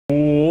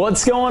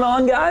What's going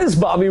on, guys?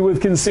 Bobby with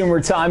Consumer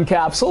Time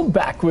Capsule,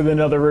 back with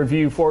another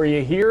review for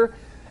you here.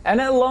 And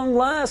at long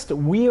last,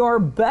 we are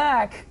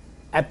back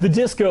at the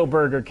Disco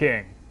Burger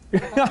King.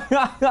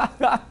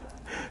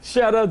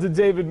 Shout out to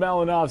David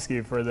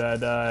Malinowski for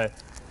that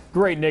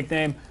great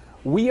nickname.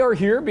 We are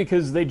here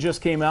because they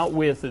just came out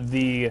with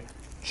the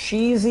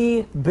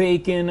cheesy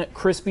bacon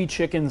crispy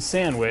chicken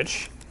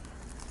sandwich.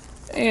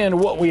 And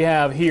what we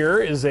have here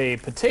is a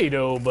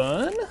potato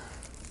bun.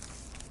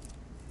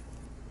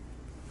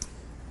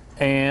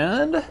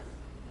 And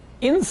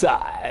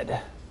inside,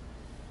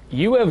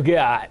 you have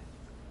got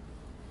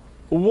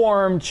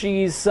warm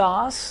cheese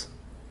sauce,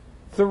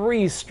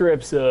 3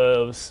 strips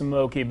of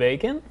smoky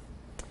bacon.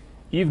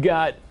 You've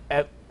got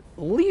at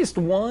least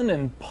 1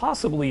 and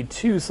possibly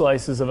 2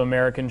 slices of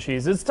American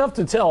cheese. It's tough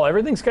to tell.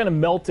 Everything's kind of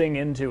melting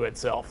into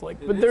itself.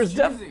 But there's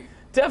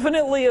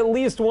definitely at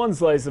least 1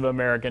 slice of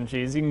American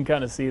cheese. You can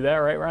kind of see that,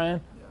 right, Ryan?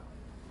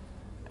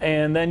 Yeah.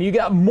 And then you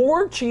got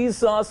more cheese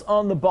sauce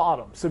on the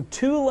bottom. So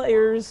 2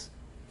 layers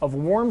of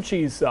warm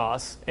cheese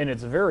sauce, and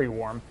it's very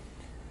warm.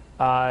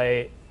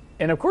 And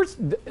of course,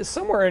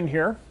 somewhere in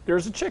here,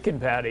 there's a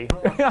chicken patty.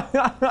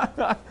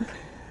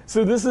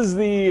 So this is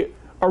the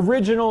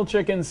original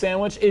chicken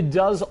sandwich. It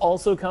does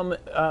also come,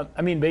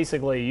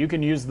 basically, you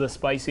can use the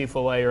spicy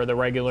filet or the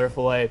regular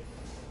filet.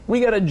 We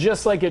got it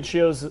just like it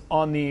shows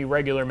on the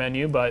regular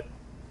menu, but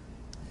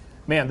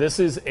man, this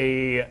is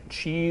a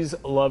cheese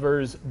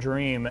lover's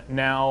dream.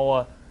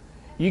 Now,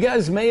 you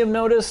guys may have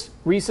noticed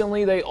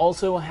recently they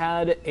also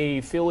had a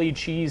Philly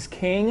Cheese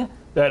King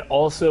that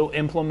also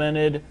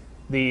implemented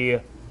the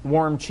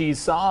warm cheese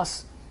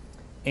sauce,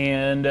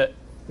 and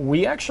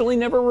we actually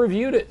never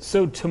reviewed it.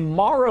 So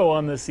tomorrow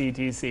on the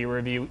CTC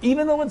review,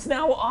 even though it's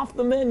now off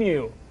the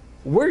menu,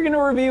 we're going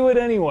to review it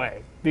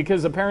anyway,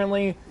 because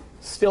apparently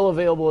still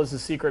available as a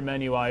secret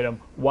menu item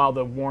while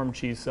the warm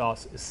cheese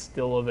sauce is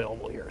still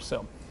available here.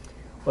 So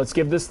let's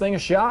give this thing a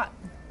shot.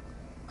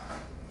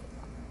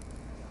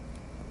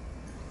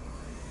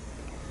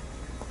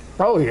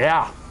 Oh,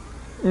 yeah.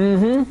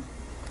 Mm-hmm.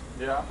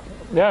 Yeah.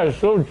 Yeah, it's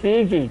so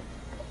cheesy.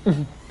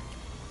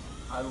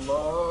 I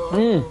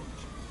love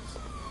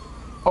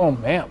Oh,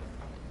 man.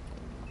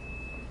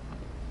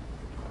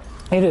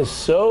 It is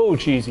so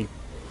cheesy.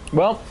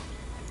 Well,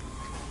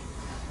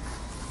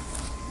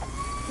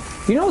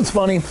 you know what's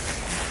funny?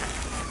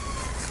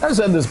 I've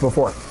said this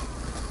before.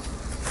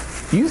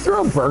 You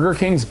throw Burger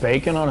King's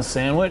bacon on a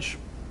sandwich,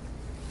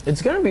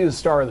 it's going to be the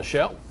star of the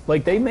show.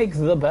 Like, they make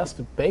the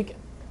best bacon.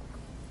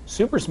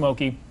 Super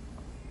smoky,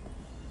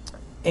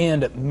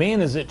 and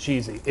man, is it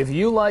cheesy. If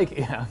you like,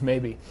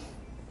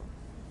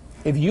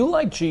 if you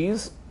like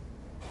cheese,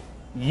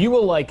 you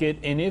will like it,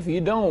 and if you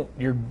don't,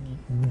 you're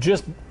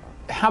just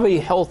have a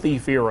healthy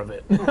fear of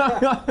it.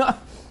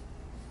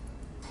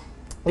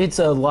 It's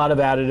a lot of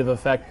additive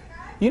effect.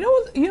 You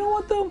know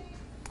what though?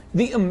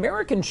 The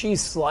American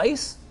cheese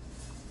slice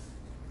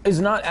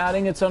is not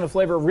adding a ton of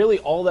flavor. Really,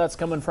 all that's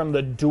coming from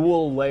the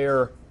dual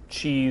layer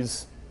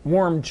cheese,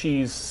 warm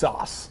cheese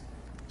sauce.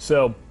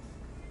 So,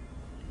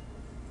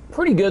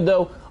 pretty good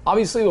though.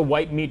 Obviously the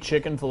white meat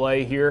chicken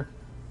filet here,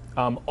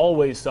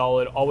 always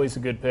solid, always a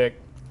good pick.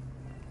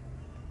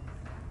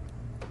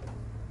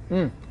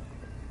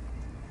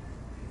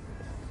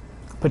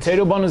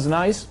 Potato bun is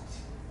nice.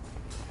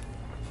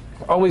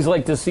 Always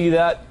like to see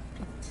that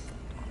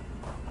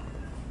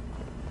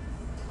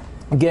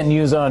getting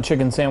used on a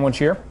chicken sandwich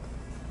here.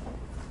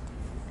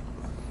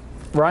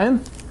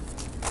 Ryan?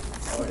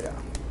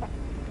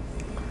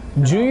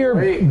 Do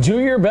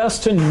your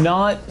best to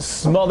not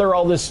smother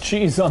all this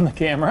cheese on the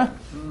camera.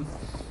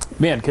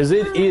 Man, because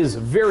it is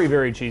very,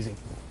 very cheesy.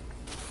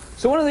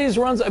 So one of these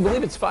runs, I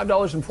believe it's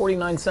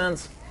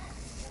 $5.49.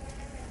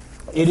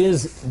 It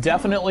is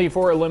definitely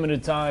for a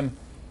limited time.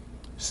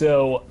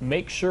 So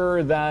make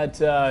sure that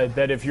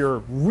that if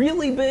you're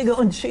really big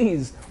on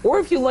cheese, or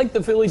if you like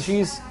the Philly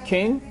Cheese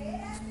King,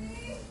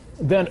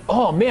 then,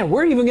 oh man,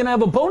 we're even going to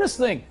have a bonus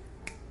thing.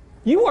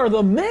 You are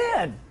the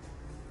man.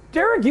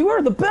 Derek, you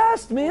are the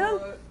best, man.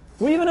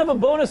 We even have a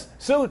bonus.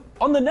 So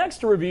on the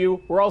next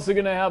review, we're also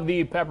going to have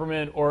the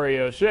peppermint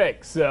Oreo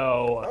shake.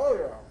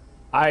 So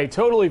I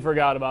totally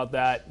forgot about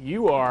that.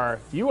 You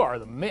are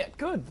the man.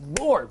 Good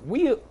Lord.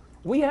 We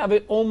have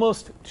it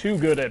almost too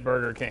good at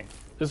Burger King.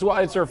 This is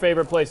why it's our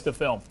favorite place to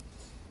film.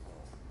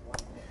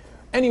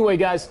 Anyway,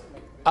 guys,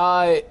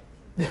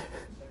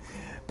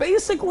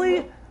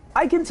 basically,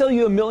 I can tell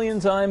you a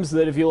million times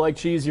that if you like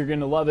cheese, you're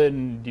going to love it.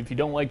 And if you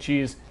don't like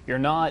cheese, you're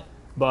not.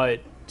 But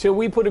till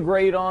we put a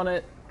grade on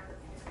it,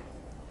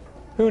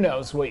 who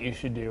knows what you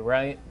should do,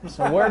 right?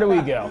 So where do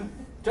we go?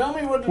 Tell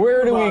me what to do.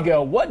 Where do we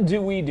go? What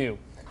do we do?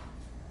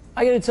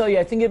 I gotta tell you,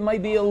 I think it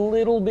might be a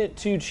little bit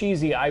too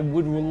cheesy. I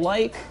would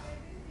like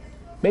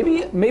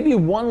maybe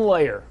 1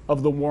 layer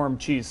of the warm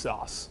cheese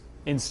sauce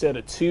instead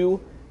of 2,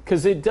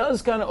 because it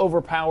does kind of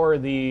overpower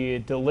the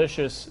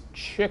delicious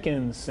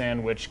chicken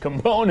sandwich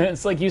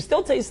components. Like, you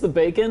still taste the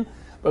bacon,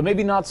 but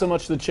maybe not so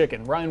much the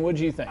chicken. Ryan, what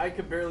do you think? I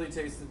could barely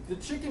taste it. The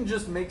chicken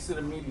just makes it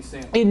a meaty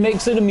sandwich. It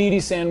makes it a meaty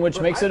sandwich,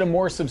 But makes it a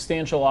more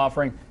substantial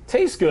offering.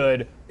 Tastes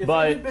good, If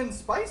but it had been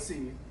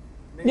spicy,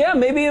 yeah,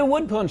 maybe it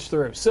would punch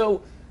through.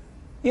 So,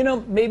 you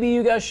know, maybe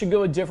you guys should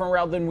go a different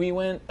route than we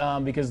went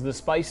because the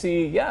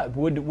spicy, yeah,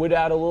 would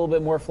add a little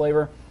bit more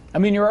flavor. I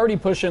mean, you're already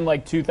pushing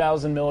like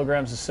 2,000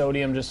 milligrams of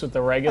sodium just with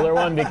the regular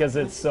one because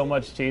it's so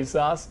much cheese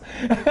sauce.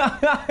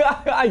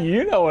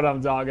 You know what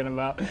I'm talking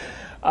about.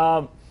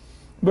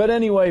 But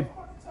anyway,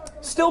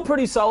 still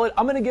pretty solid.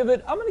 I'll give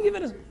it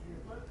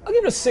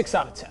a 6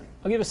 out of 10.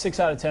 I'll give it a 6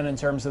 out of 10 in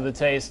terms of the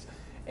taste.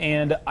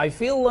 And I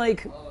feel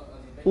like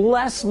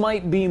less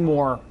might be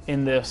more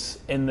in this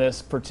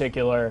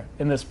particular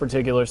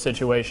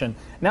situation.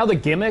 Now the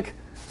gimmick,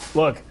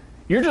 look,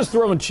 you're just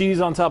throwing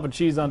cheese on top of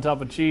cheese on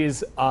top of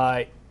cheese.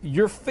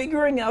 You're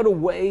figuring out a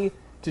way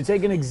to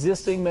take an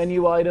existing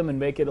menu item and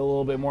make it a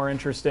little bit more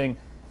interesting.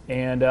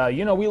 And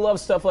you know, we love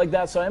stuff like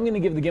that, so I'm going to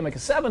give the gimmick a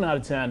 7 out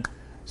of 10.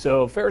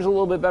 So fares a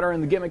little bit better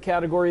in the gimmick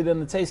category than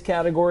the taste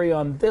category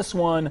on this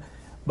one.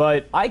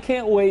 But I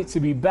can't wait to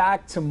be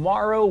back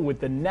tomorrow with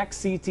the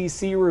next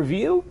CTC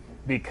review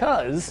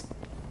because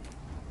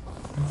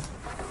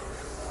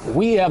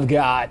we have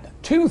got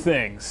 2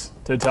 things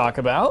to talk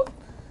about.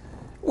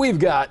 We've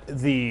got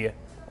the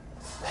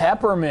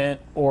peppermint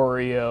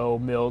Oreo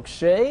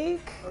milkshake.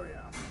 oh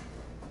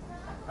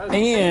yeah.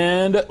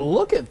 And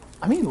look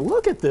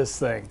at this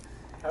thing.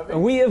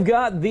 And we have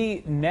got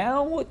the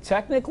now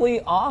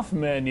technically off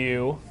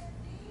menu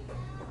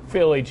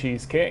Philly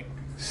cheesecake.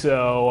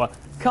 So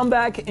come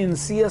back and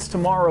see us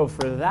tomorrow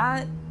for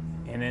that.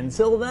 And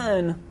until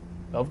then,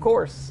 of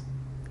course,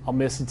 I'll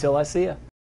miss you till I see you.